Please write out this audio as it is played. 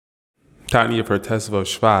Tanya for Tesvav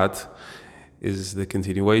Shvat is the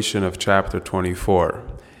continuation of chapter 24.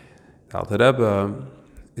 The Alter Rebbe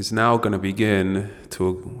is now going to begin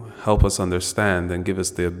to help us understand and give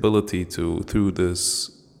us the ability to, through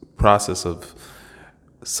this process of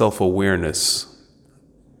self-awareness,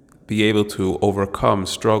 be able to overcome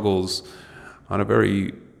struggles on a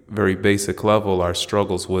very, very basic level, our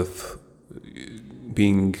struggles with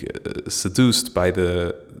being seduced by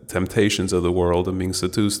the temptations of the world and being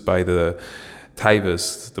seduced by the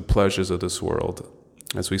taivas, the pleasures of this world.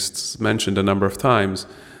 As we mentioned a number of times,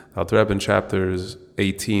 Alter Rebbe in chapters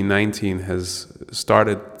 18, 19 has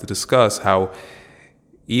started to discuss how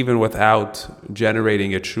even without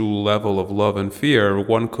generating a true level of love and fear,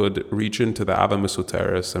 one could reach into the Ava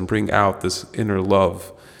Mesuteres and bring out this inner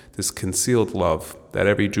love, this concealed love that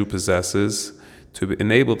every Jew possesses, to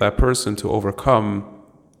enable that person to overcome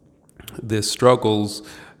the struggles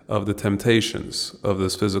of the temptations of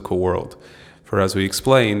this physical world. For as we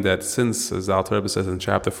explained, that since, as Alter Rebbe says in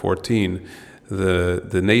chapter 14,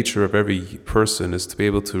 the nature of every person is to be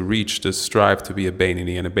able to reach, to strive to be a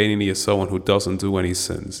Beinoni, and a Beinoni is someone who doesn't do any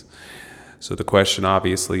sins. So the question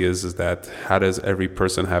obviously is that how does every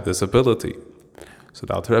person have this ability? So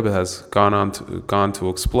the Alter Rebbe has gone to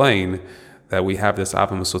explain that we have this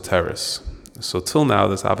Ava Mesuteres. So till now,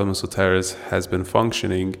 this Ava Mesuteres has been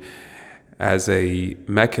functioning as a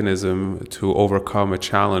mechanism to overcome a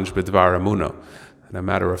challenge b'dvar emunah. In a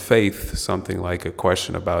matter of faith, something like a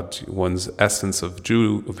question about one's essence of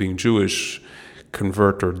being Jewish,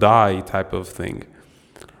 convert or die type of thing.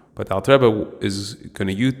 But Alter Rebbe is going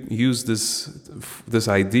to use this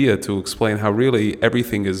idea to explain how really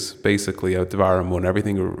everything is basically a dvar emunah.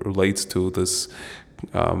 Everything relates to this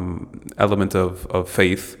element of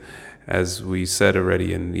faith. As we said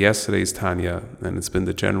already in yesterday's Tanya, and it's been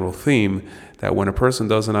the general theme, that when a person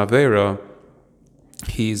does an Aveira,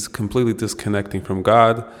 he's completely disconnecting from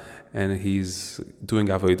God, and he's doing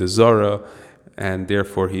Avodah Zarah, and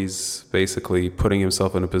therefore he's basically putting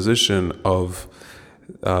himself in a position of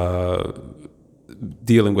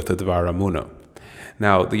dealing with the Dvar Emunah.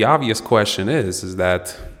 Now, the obvious question is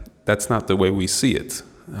that that's not the way we see it.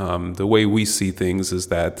 The way we see things is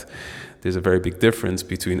that there's a very big difference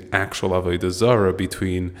between actual Avodah Zarah,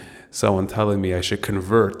 between someone telling me I should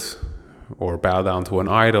convert or bow down to an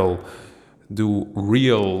idol, do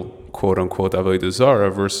real quote-unquote Avodah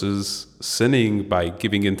Zarah, versus sinning by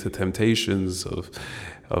giving into temptations of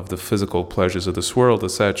the physical pleasures of this world,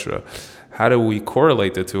 etc. How do we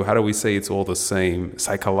correlate the two? How do we say it's all the same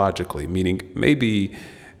psychologically? Meaning maybe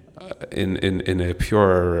in a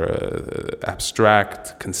pure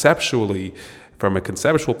abstract, conceptually, from a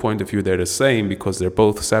conceptual point of view, they're the same because they're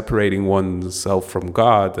both separating oneself from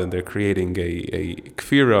God and they're creating a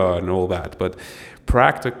kfira and all that. But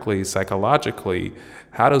practically, psychologically,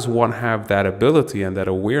 how does one have that ability and that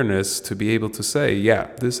awareness to be able to say, yeah,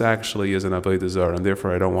 this actually is an Avodah Zarah and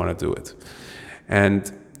therefore I don't want to do it?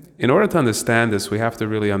 And in order to understand this, we have to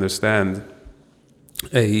really understand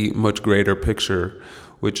a much greater picture,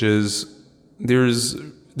 which is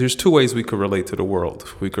there's two ways we could relate to the world.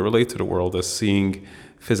 We could relate to the world as seeing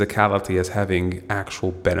physicality as having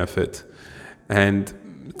actual benefit and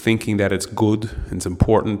thinking that it's good, it's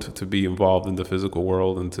important to be involved in the physical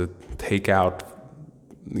world and to take out,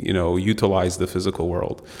 utilize the physical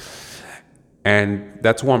world. And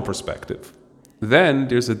that's one perspective. Then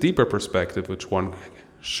there's a deeper perspective which one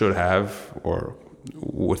should have, or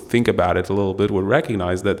would think about it a little bit, would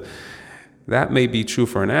recognize that may be true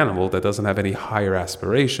for an animal that doesn't have any higher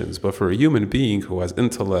aspirations, but for a human being who has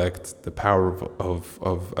intellect, the power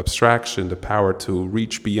of abstraction, the power to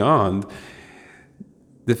reach beyond,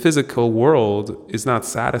 the physical world is not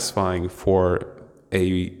satisfying for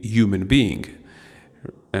a human being.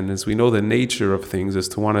 And as we know, the nature of things is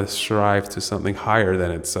to want to strive to something higher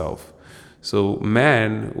than itself. So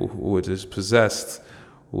man, which is possessed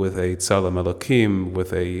with a tzelem Elokim,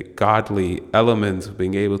 with a godly element,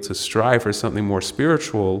 being able to strive for something more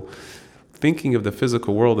spiritual, thinking of the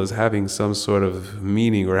physical world as having some sort of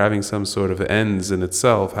meaning or having some sort of ends in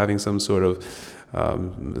itself, having some sort of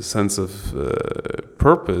sense of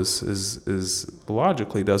purpose is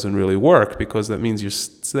logically doesn't really work, because that means you're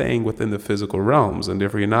staying within the physical realms, and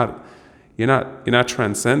therefore you're not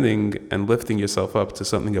transcending and lifting yourself up to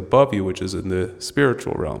something above you, which is in the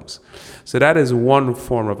spiritual realms. So that is one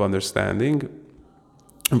form of understanding,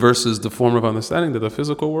 versus the form of understanding that the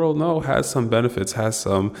physical world, has some benefits, has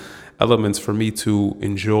some elements for me to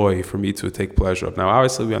enjoy, for me to take pleasure of. Now,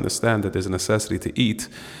 obviously, we understand that there's a necessity to eat,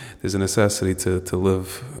 there's a necessity to live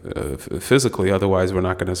physically, otherwise we're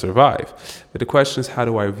not going to survive. But the question is, how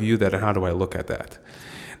do I view that and how do I look at that?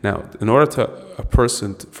 Now, in order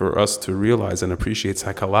for us to realize and appreciate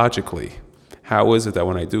psychologically, how is it that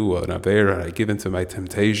when I do an avera, I give into my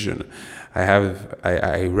temptation,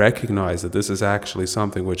 I recognize that this is actually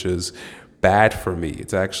something which is bad for me.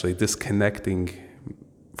 It's actually disconnecting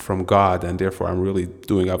from God, and therefore I'm really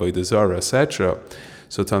doing avodah zarah, etc.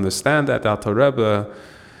 So to understand that, the Alter Rebbe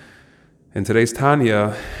in today's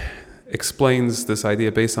Tanya explains this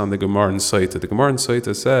idea based on the Gemara in Sotah. The Gemara in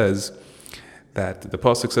Sotah says that the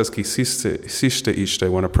pasuk says ki sishte ishte,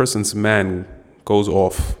 when a person's man goes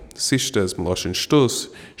off, sishte is meloshin shtus,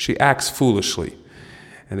 she acts foolishly.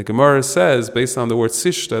 And the Gemara says, based on the word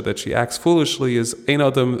sishta, that she acts foolishly is ein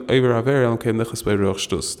adam over haver el kem nechas bei ruach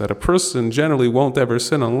shtus, that a person generally won't ever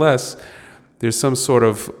sin unless there's some sort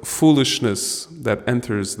of foolishness that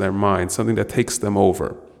enters their mind, something that takes them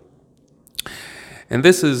over. And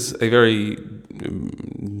this is a very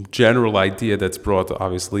general idea that's brought,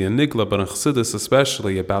 obviously, in Nigla, but in Chassidus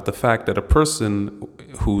especially, about the fact that a person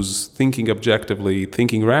who's thinking objectively,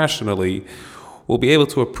 thinking rationally, will be able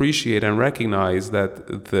to appreciate and recognize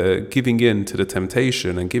that the giving in to the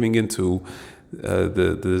temptation and giving into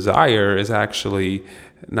the desire is actually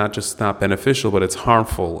not just not beneficial, but it's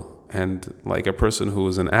harmful. And like a person who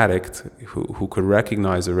is an addict, who could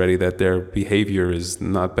recognize already that their behavior is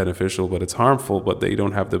not beneficial, but it's harmful, but they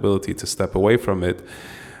don't have the ability to step away from it.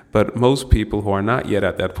 But most people who are not yet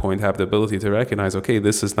at that point have the ability to recognize, okay,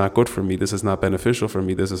 this is not good for me, this is not beneficial for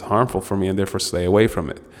me, this is harmful for me, and therefore stay away from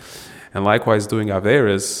it. And likewise, doing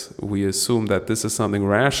averis, we assume that this is something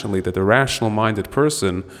rationally, that the rational-minded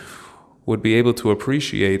person would be able to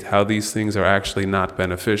appreciate how these things are actually not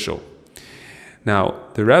beneficial. Now,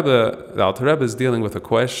 the Alter Rebbe is dealing with a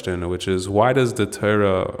question, which is, why does the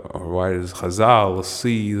Torah, or why does Chazal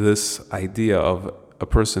see this idea of a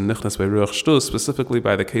person nichnas bei ruach shtus, specifically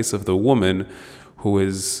by the case of the woman who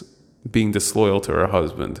is being disloyal to her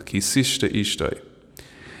husband, ki sishte ishtoi.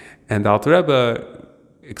 And Alter Rebbe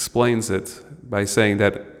explains it by saying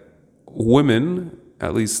that women,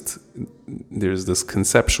 at least there's this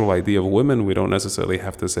conceptual idea of women. We don't necessarily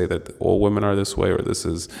have to say that all women are this way, or this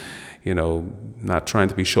is, not trying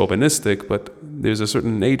to be chauvinistic, but there's a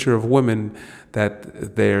certain nature of women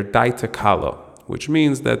that they're daita kala, which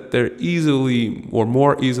means that they're easily or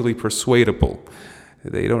more easily persuadable.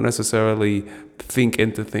 They don't necessarily think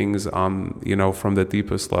into things on, from the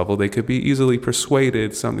deepest level. They could be easily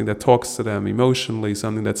persuaded. Something that talks to them emotionally,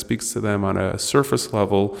 something that speaks to them on a surface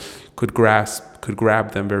level could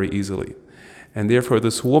grab them very easily. And therefore,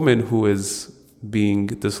 this woman who is being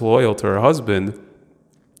disloyal to her husband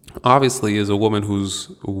obviously is a woman who's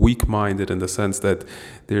weak-minded, in the sense that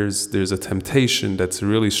there's a temptation that's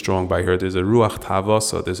really strong by her. There's a ruach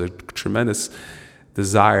tavasa. There's a tremendous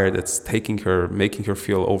desire that's making her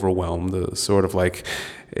feel overwhelmed. Sort of like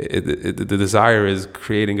the desire is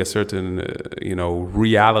creating a certain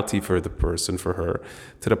reality for the person, for her,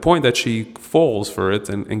 to the point that she falls for it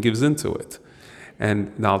and gives into it.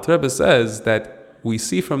 And the Alter Rebbe says that we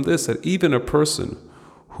see from this that even a person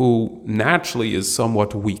who naturally is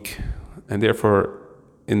somewhat weak, and therefore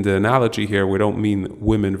in the analogy here we don't mean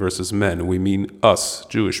women versus men, we mean us,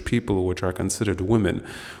 Jewish people, which are considered women.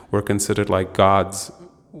 We're considered like God's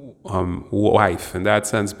wife. In that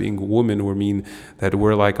sense, being women, we mean that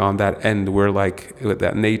we're like on that end, we're like with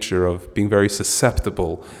that nature of being very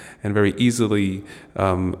susceptible and very easily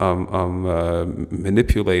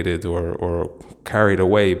manipulated or carried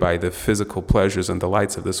away by the physical pleasures and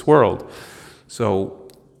delights of this world. So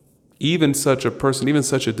even such a person, even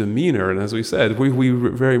such a demeanor, and as we said, we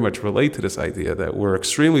very much relate to this idea that we're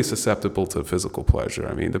extremely susceptible to physical pleasure.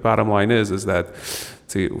 I mean, the bottom line is that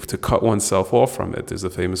to cut oneself off from it. There's a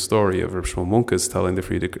famous story of Reb Shmuel Munkus telling the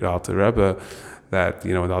Frierdiker Alter Rebbe that,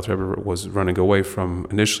 the Alter Rebbe was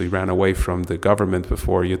initially ran away from the government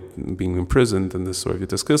before being imprisoned in the story of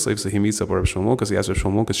Yitzchak Kislev. So he meets up with Reb Shmuel Munkus. He asks Reb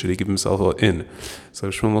Shmuel Munkus, should he give himself in? So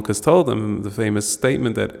Reb Shmuel Munkus told him the famous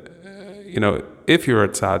statement that, if you're a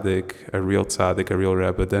tzaddik, a real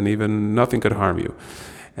rebbe, then even nothing could harm you.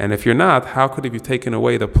 And if you're not, how could it be taken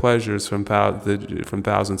away the pleasures from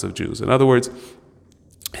thousands of Jews? In other words,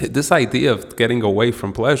 this idea of getting away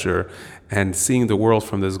from pleasure and seeing the world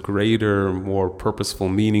from this greater, more purposeful,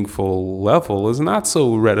 meaningful level is not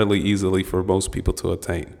so easily for most people to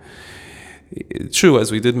attain. True,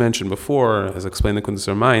 as we did mention before, as explained in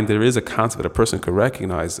Kundus Mind, there is a concept that a person could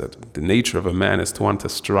recognize that the nature of a man is to want to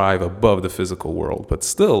strive above the physical world. But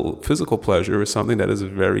still, physical pleasure is something that is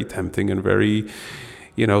very tempting and very,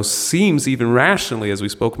 seems even rationally, as we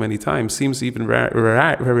spoke many times, seems even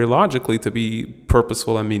very logically to be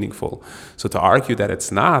purposeful and meaningful. So to argue that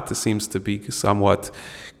it's not, it seems to be somewhat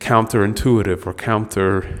counterintuitive or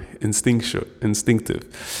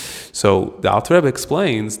instinctive. So the Alter Rebbe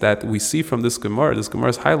explains that we see from this Gemara is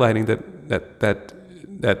highlighting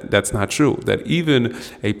that's not true. That even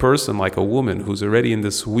a person like a woman who's already in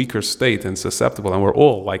this weaker state and susceptible, and we're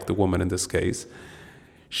all like the woman in this case,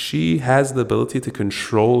 she has the ability to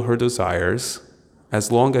control her desires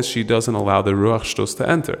as long as she doesn't allow the Ruach Shtus to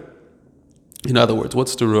enter. In other words,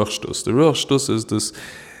 what's the Ruach Shtus? The Ruach Shtus is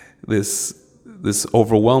this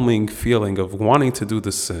overwhelming feeling of wanting to do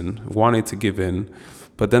the sin, wanting to give in.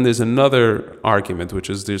 But then there's another argument, which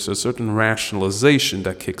is there's a certain rationalization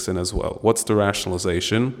that kicks in as well. What's the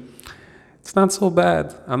rationalization? It's not so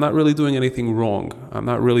bad. I'm not really doing anything wrong. I'm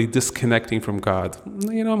not really disconnecting from God.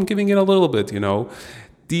 I'm giving in a little bit,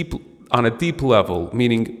 deep on a deep level,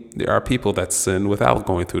 meaning there are people that sin without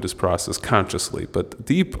going through this process consciously, but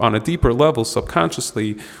on a deeper level,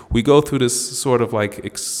 subconsciously, we go through this sort of like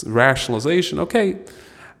rationalization, okay,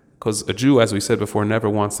 because a Jew, as we said before, never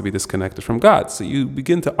wants to be disconnected from God. So you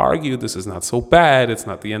begin to argue this is not so bad, it's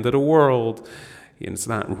not the end of the world, and it's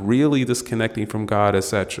not really disconnecting from God,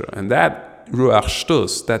 etc. And that Ruach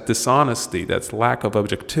Shtus, that dishonesty, that lack of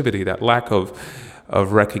objectivity, that lack of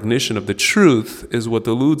recognition of the truth is what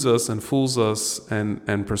deludes us and fools us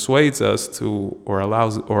and persuades us to, or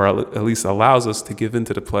at least allows us to give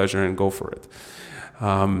into the pleasure and go for it.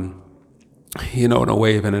 In a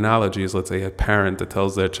way of an analogy is, let's say, a parent that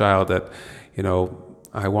tells their child that,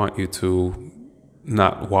 I want you to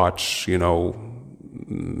not watch,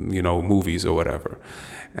 movies or whatever.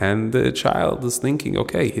 And the child is thinking,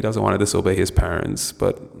 okay, he doesn't want to disobey his parents,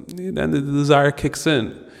 but then the desire kicks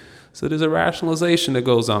in. So there's a rationalization that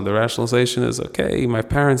goes on. The rationalization is, okay, my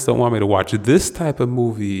parents don't want me to watch this type of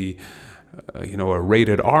movie, a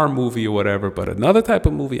rated R movie or whatever, but another type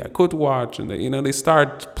of movie I could watch. And they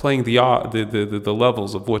start playing the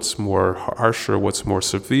levels of what's more harsher, what's more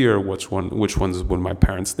severe, which ones would my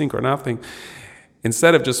parents think or not think.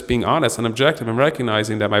 Instead of just being honest and objective and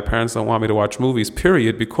recognizing that my parents don't want me to watch movies,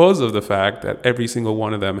 period, because of the fact that every single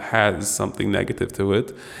one of them has something negative to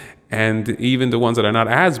it. And even the ones that are not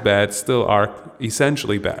as bad still are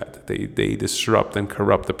essentially bad. They disrupt and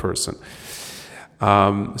corrupt the person.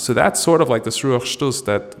 So that's sort of like this Ruach Shtus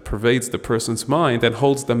that pervades the person's mind and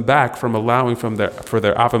holds them back from allowing for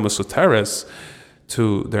their Ava Mesoteres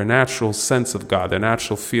to their natural sense of God, their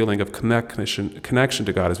natural feeling of connection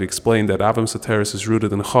to God. As we explained, that Ava Mesoteres is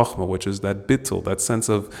rooted in Chochmah, which is that bittul, that sense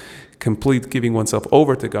of complete giving oneself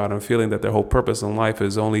over to God and feeling that their whole purpose in life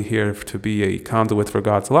is only here to be a conduit for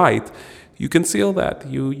God's light. You conceal that.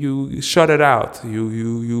 You shut it out.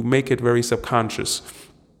 You make it very subconscious.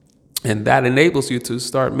 And that enables you to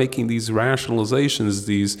start making these rationalizations,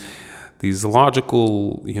 these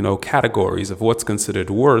logical, categories of what's considered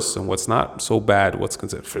worse and what's not so bad, what's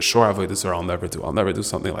considered for sure Avodah Zarah I'll never do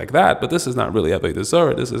something like that, but this is not really Avodah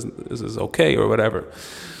Zarah, this is okay or whatever.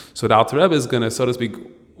 So the Alter Rebbe is going to, so to speak,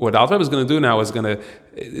 what the Alter Rebbe is going to do now is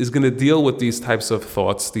going to deal with these types of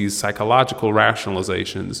thoughts, these psychological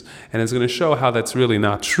rationalizations, and it's going to show how that's really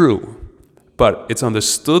not true. But it's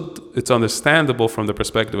understandable from the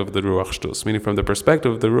perspective of the Ruach Shtus. Meaning from the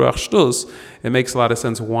perspective of the Ruach Shtus, it makes a lot of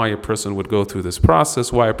sense why a person would go through this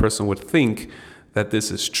process, why a person would think that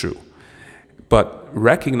this is true. But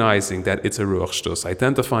recognizing that it's a Ruach Shtus,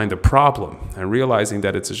 identifying the problem, and realizing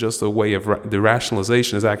that it's just a way of, the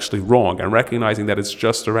rationalization is actually wrong, and recognizing that it's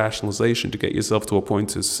just a rationalization to get yourself to a point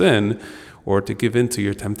to sin, or to give in to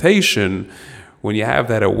your temptation. When you have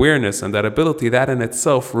that awareness and that ability, that in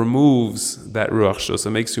itself removes that Ruach Shtus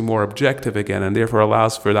and makes you more objective again, and therefore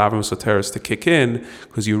allows for the Ava Mesoteres to kick in,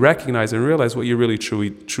 because you recognize and realize what you're really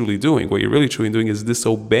truly doing. What you're really truly doing is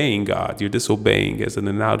disobeying God. You're disobeying, as an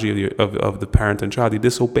analogy of the parent and child, you're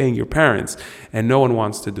disobeying your parents. And no one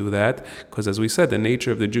wants to do that, because as we said, the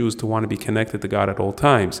nature of the Jew is to want to be connected to God at all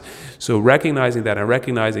times. So recognizing that, and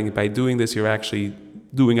recognizing by doing this, you're actually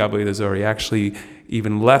doing Avodah Zarah, you're actually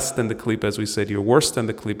even less than the klipa, as we said, you're worse than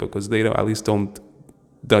the klipa, because they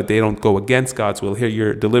don't go against God's will. Here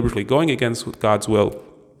you're deliberately going against God's will.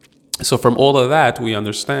 So from all of that, we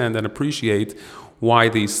understand and appreciate why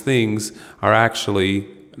these things are actually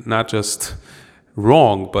not just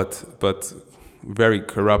wrong, but very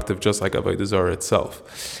corruptive, just like Avodah Zarah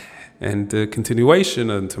itself. And the continuation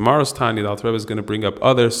in tomorrow's Tanya, the Alter Rebbe is going to bring up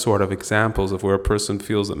other sort of examples of where a person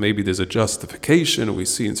feels that maybe there's a justification. We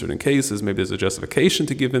see in certain cases, maybe there's a justification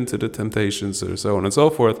to give in to the temptations, or so on and so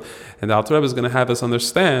forth. And the Alter Rebbe is going to have us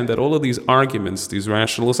understand that all of these arguments, these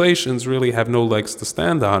rationalizations, really have no legs to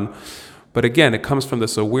stand on, But again, it comes from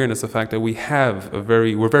this awareness, the fact that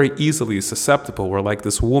we're very easily susceptible. We're like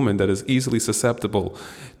this woman that is easily susceptible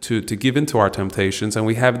to give into our temptations, and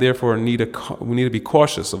we therefore need to be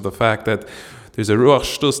cautious of the fact that there's a ruach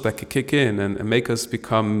shtus that could kick in and make us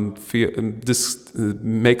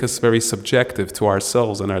make us very subjective to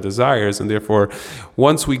ourselves and our desires, and therefore,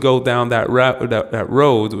 once we go down that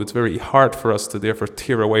road, it's very hard for us to therefore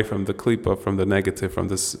tear away from the klipa, from the negative, from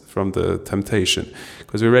the temptation,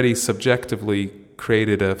 because we already subjectively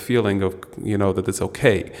created a feeling of that it's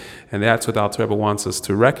okay, and that's what Alter Rebbe wants us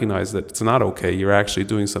to recognize, that it's not okay. You're actually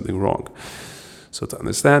doing something wrong. So to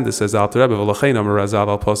understand this, says Alter Rebbe,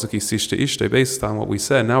 based on what we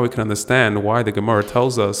said, now we can understand why the Gemara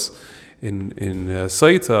tells us in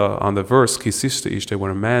Saita on the verse Kisishta Ishte,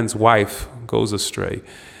 when a man's wife goes astray,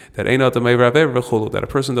 that a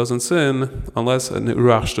person doesn't sin unless a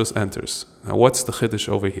ruach shtus enters. Now what's the chiddush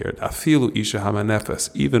over here?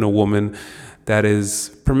 Even a woman that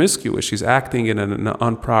is promiscuous, she's acting in an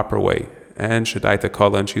improper way, and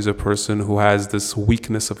she's a person who has this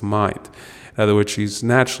weakness of mind. In other words, she's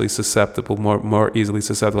naturally susceptible, more easily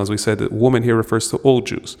susceptible. As we said, the woman here refers to all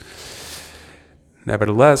Jews.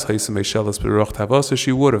 Nevertheless, she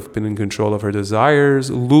would have been in control of her desires,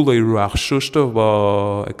 except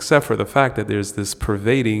for the fact that there's this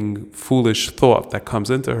pervading, foolish thought that comes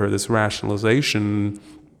into her, this rationalization,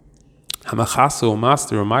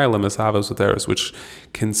 which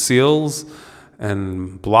conceals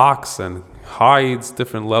and blocks and hides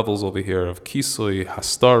different levels over here of kisui,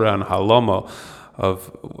 hastara, and halama,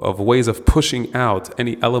 of ways of pushing out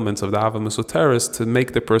any elements of the Ava Mesoteris to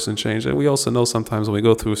make the person change. And we also know sometimes when we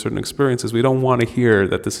go through certain experiences, we don't want to hear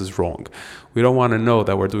that this is wrong. We don't want to know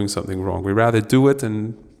that we're doing something wrong. We rather do it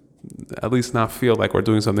and at least not feel like we're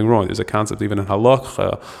doing something wrong. There's a concept even in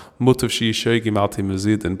halakha, mutav she'ishay malti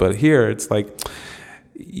mezidin. But here it's like,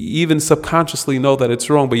 even subconsciously know that it's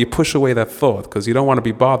wrong, but you push away that thought because you don't want to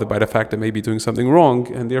be bothered by the fact that maybe doing something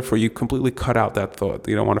wrong, and therefore you completely cut out that thought.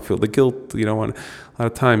 You don't want to feel the guilt. You don't want. A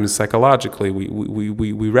lot of times, psychologically,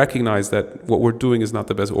 we recognize that what we're doing is not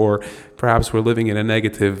the best, or perhaps we're living in a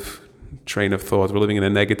negative train of thought. We're living in a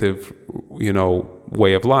negative,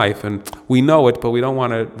 way of life, and we know it, but we don't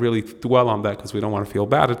want to really dwell on that because we don't want to feel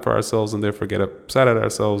bad for ourselves and therefore get upset at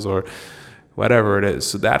ourselves or whatever it is.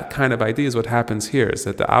 So that kind of idea is what happens here, is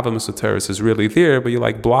that the Ava Mesoteris is really there, but you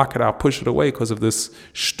block it out, push it away because of this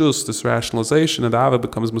shtus, this rationalization, and the Ava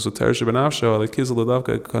becomes Mesoteris Benafsho, the Kizel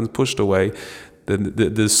Ladavka becomes pushed away.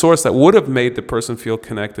 The source that would have made the person feel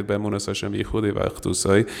connected,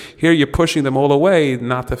 here you're pushing them all away,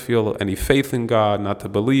 not to feel any faith in God, not to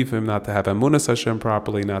believe Him, not to have Emunas Hashem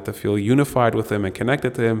properly, not to feel unified with Him and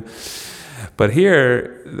connected to Him. But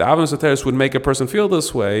here, the Ava Mesoteris would make a person feel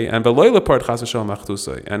this way, and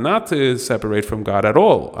not to separate from God at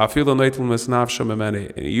all.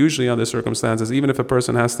 Usually, under circumstances, even if a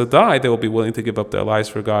person has to die, they will be willing to give up their lives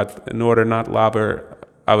for God in order not laber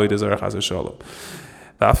avodah zarah chas v'shalom.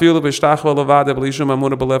 We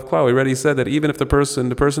already said that even if the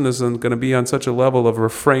person isn't going to be on such a level of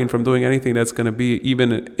refrain from doing anything that's going to be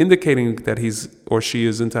even indicating that he's or she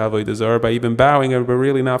is into avodah zarah by even bowing but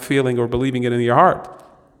really not feeling or believing it in your heart.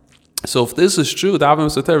 So if this is true, the Ava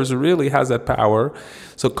Mesoteris really has that power.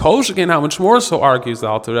 So Kol Sheken, how much more so argues the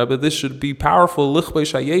Alter Rebbe, this should be powerful.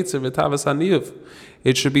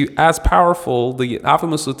 It should be as powerful, the Ava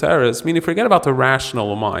Mesoteris, meaning forget about the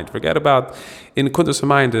rational mind. Forget about, in Kuntres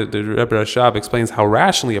Hamayim, the Rebbe Rashab explains how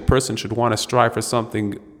rationally a person should want to strive for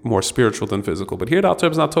something more spiritual than physical. But here the Alter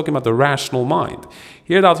Rebbe is not talking about the rational mind.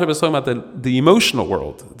 Here the Alter Rebbe is talking about the emotional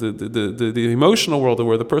world, the emotional world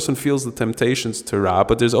where the person feels the temptations to Ra,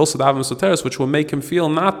 but there's also the Ava Mesoteris, which will make him feel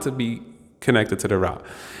not to be connected to the Ra.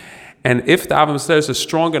 And if the Ava Mesoteris is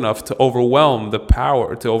strong enough to overwhelm the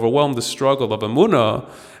power, to overwhelm the struggle of Emunah,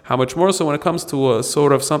 how much more so when it comes to a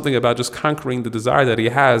sort of something about just conquering the desire that he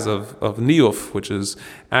has of niyuf, which is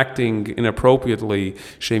acting inappropriately,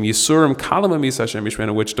 shem yisurim kalam misa shem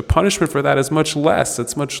yishmenu, which the punishment for that is much less,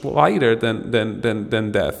 it's much lighter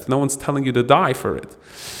than death. No one's telling you to die for it.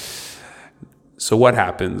 So what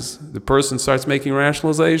happens? The person starts making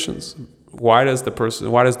rationalizations. Why does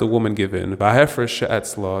the woman give in?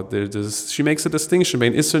 She makes a distinction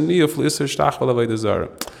between Isser Niyuf and Isser Shtach Avodah Zarah.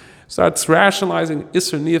 Starts rationalizing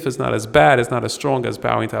Isser Niyuf is not as bad, it's not as strong as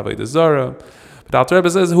bowing to Avodah Zarah. But Alter Rebbe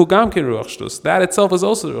says, Hu Gam Ken Ruach Shtus. That itself is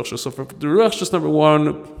also Ruach Shtus. So for the Ruach Shtus, number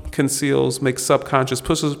one, conceals, makes subconscious,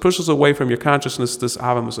 pushes away from your consciousness this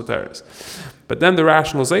Ava Mesoteris. But then the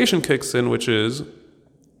rationalization kicks in, which is,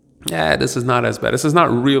 this is not as bad. This is not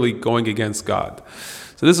really going against God.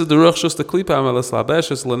 So this is the Ruach Shus the Klipa Amelas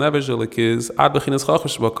Labeshes Lenevesh Lekis Ad Bechinas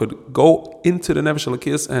Chachma could go into the Nevesh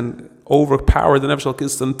Lekis and overpower the Nevesh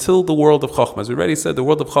Lekis until the world of Chachma. As we already said, the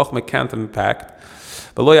world of Chachma can't impact.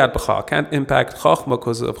 The Loyad B'chal can't impact Chachma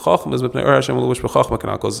because of Chachma is Mipnei Ur Hashem L'Wish B'Chachma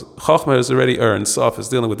Kanal, because Chachma is already earned. Sof is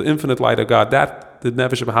dealing with the infinite light of God. That the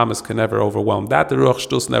Nevesh Bahamas can never overwhelm. That the Ruach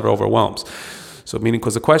Shtus never overwhelms. So meaning,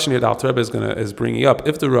 because the question here that Alter Rebbe is bringing up,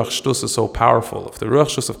 if the Ruach Shtus is so powerful, if the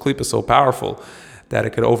Ruach Shtus of Klip is so powerful that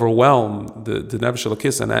it could overwhelm the Nevesh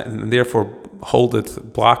Elokis and therefore hold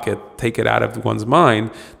it, block it, take it out of one's mind,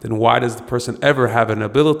 then why does the person ever have an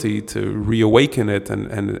ability to reawaken it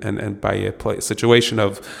and by a situation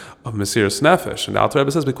of Mesiras Nefesh? And Alter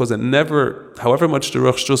Rebbe says because it never, however much the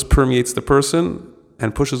Ruach Shtus permeates the person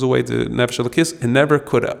and pushes away the Nefesh Elokis, it never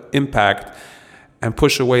could impact and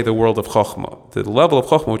push away the world of Chokhmah. The level of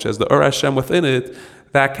Chokhmah, which has the Ur Hashem within it,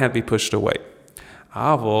 that can't be pushed away.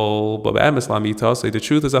 Avol, but the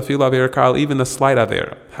truth is, Afil Avera Karl, even the slight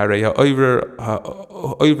Avera.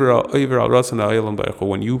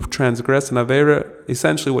 When you transgress an Avera,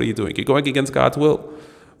 essentially what are you doing? You're going against God's will.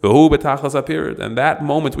 And that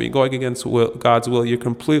moment when you're going against God's will, you're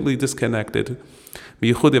completely disconnected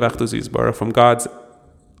from God's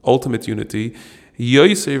ultimate unity.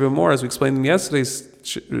 Even more, as we explained in yesterday's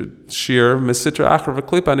shir, Mesitra Achar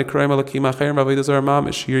v'Klipa Nikraim Alakim Acherim Avodah Zarah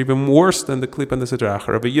Mamish. You're even worse than the Klipa and the Sitra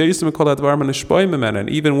Achar. And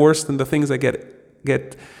even worse than the things that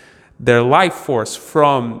get their life force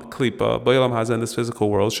from Klipa, Ba'olam Hazeh, in this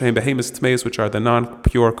physical world. Shehem Behemis Tmeis, which are the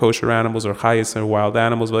non-pure kosher animals, or Chayis and wild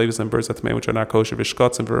animals, V'Levis and birds Tmei, which are not kosher,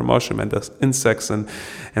 V'Shkots and V'Ramoshim, and the insects and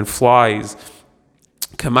flies.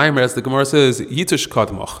 Kamaimer, as the Gemara says, Yitush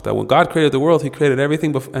Kadmoch, that when God created the world, He created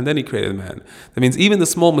everything, and then He created man. That means even the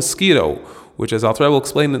small mosquito, which, as Alter Rebbe will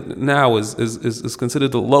explain now, is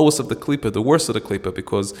considered the lowest of the klipa, the worst of the klipa,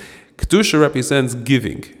 because Kedusha represents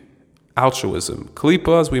giving, altruism.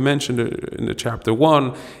 Klipa, as we mentioned in the chapter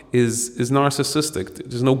 1, is narcissistic.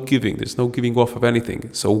 There's no giving off of anything.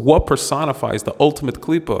 So what personifies the ultimate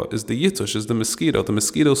klipa is the yitush, is the mosquito. The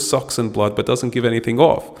mosquito sucks in blood but doesn't give anything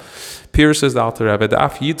off. Pierce says the Alter Rebbe,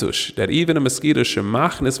 daf yitush, that even a mosquito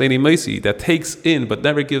shemachnes ve'ni meisi, that takes in but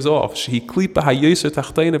never gives off, she klipa hayoser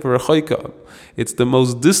tachteina v'rechoika. It's the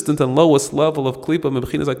most distant and lowest level of klipa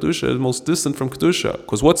mebechinas kedusha, the most distant from kedusha.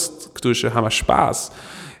 Because what's kedusha? Hamashpas.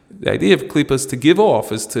 The idea of klipa is to give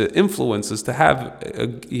off, is to influence, is to have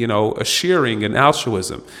a sharing and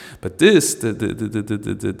altruism. But this,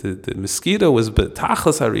 the mosquito is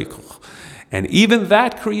betachas harikuch, and even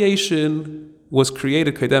that creation was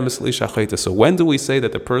created kedemes l'ishachayta. So when do we say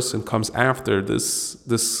that the person comes after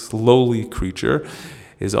this lowly creature?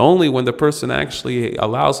 Is only when the person actually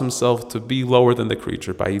allows himself to be lower than the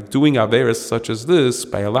creature. By doing averas such as this,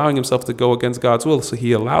 by allowing himself to go against God's will, so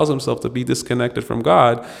he allows himself to be disconnected from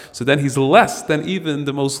God, so then he's less than even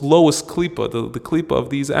the most lowest klipa, the klipa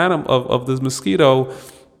of these of this mosquito.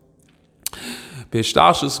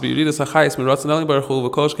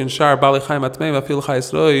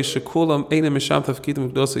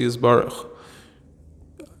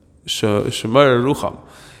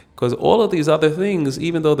 Because all of these other things,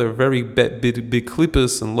 even though they're very big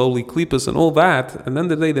klipas and lowly klipas and all that, at the end of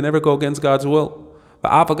the day, they never go against God's will.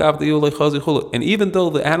 And even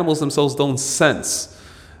though the animals themselves don't sense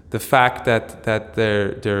the fact that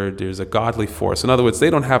there's a godly force, in other words,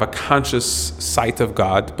 they don't have a conscious sight of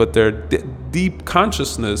God, but their deep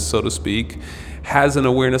consciousness, so to speak, has an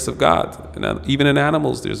awareness of God. And even in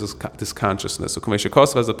animals, there's this consciousness. So, as the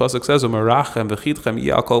pasuk says, it's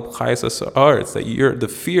that the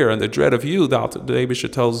fear and the dread of you, the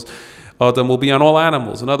Eibusha tells Adam, will be on all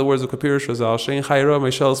animals. In other words, that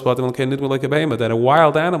a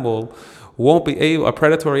wild animal won't be able, a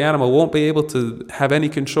predatory animal won't be able to have any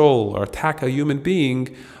control or attack a human being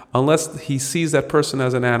unless he sees that person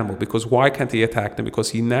as an animal. Because why can't he attack them? Because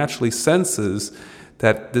he naturally senses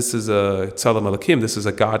that this is a tzalam alakim, this is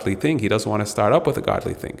a godly thing. He doesn't want to start up with a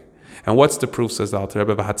godly thing. And what's the proof, says the Alter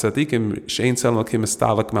Rebbe,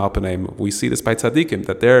 we see this by tzaddikim,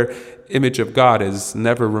 that their image of God is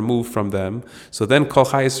never removed from them. So then, kol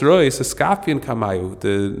chayis rois eskapian kamayu,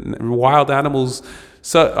 the wild animals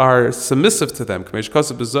are submissive to them. As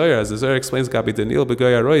the Zohar explains, Gabi Daniel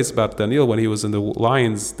Begoya Rois, about Daniel when he was in the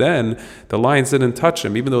lion's den, the lions didn't touch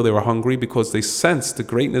him, even though they were hungry, because they sensed the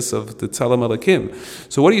greatness of the Tzelem Elokim.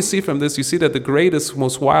 So what do you see from this? You see that the greatest,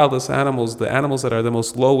 most wildest animals, the animals that are the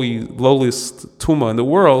most lowliest tuma in the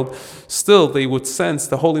world, still they would sense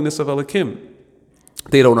the holiness of Elokim.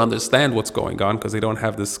 they don't understand what's going on because they don't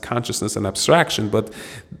have this consciousness and abstraction. But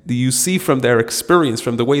you see from their experience,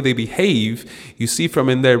 from the way they behave, you see from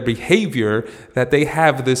in their behavior that they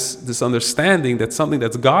have this understanding that something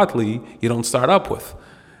that's godly you don't start up with.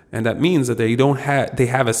 And that means that they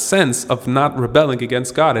have a sense of not rebelling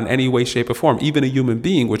against God in any way, shape, or form. Even a human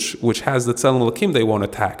being which has the Tzelem Elokim, they won't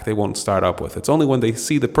attack, they won't start up with. It's only when they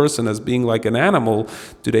see the person as being like an animal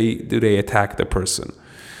do they attack the person.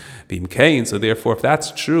 So therefore, if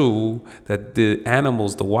that's true, that the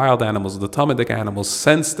animals, the wild animals, the Talmudic animals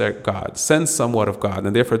sense their God, sense somewhat of God,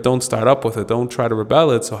 and therefore don't start up with it, don't try to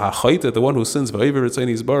rebel it. So ha'chayta, the one who sins,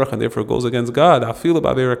 and therefore goes against God,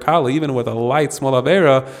 even with a light, small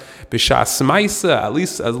avera, at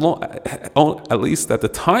least at the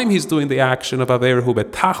time he's doing the action of avera,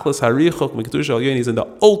 he's in the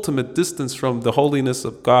ultimate distance from the holiness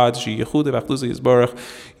of God.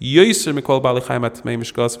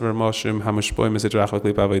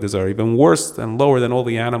 Even worse and lower than all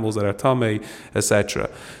the animals that are tamei, etc.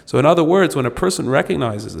 So in other words, when a person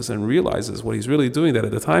recognizes this and realizes what he's really doing, that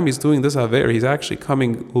at the time he's doing this aver, he's actually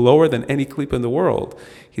coming lower than any klipa in the world.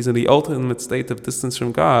 He's in the ultimate state of distance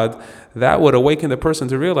from God. That would awaken the person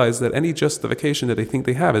to realize that any justification that they think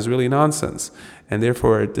they have is really nonsense. And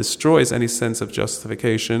therefore it destroys any sense of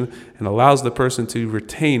justification and allows the person to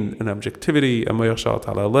retain an objectivity, a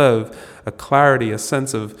clarity, a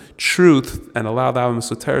sense of truth, and allow the Avam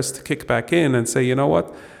Soteris to kick back in and say, you know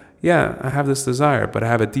what? Yeah, I have this desire, but I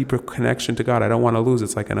have a deeper connection to God. I don't want to lose.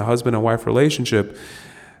 It's like in a husband and wife relationship.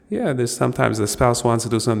 Yeah, there's sometimes the spouse wants to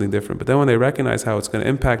do something different, but then when they recognize how it's going to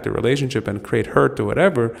impact the relationship and create hurt or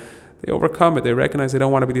whatever, they overcome it. They recognize they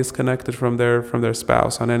don't want to be disconnected from their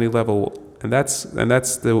spouse on any level, and that's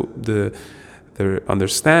the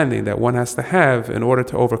understanding that one has to have in order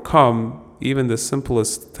to overcome even the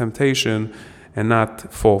simplest temptation and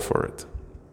not fall for it.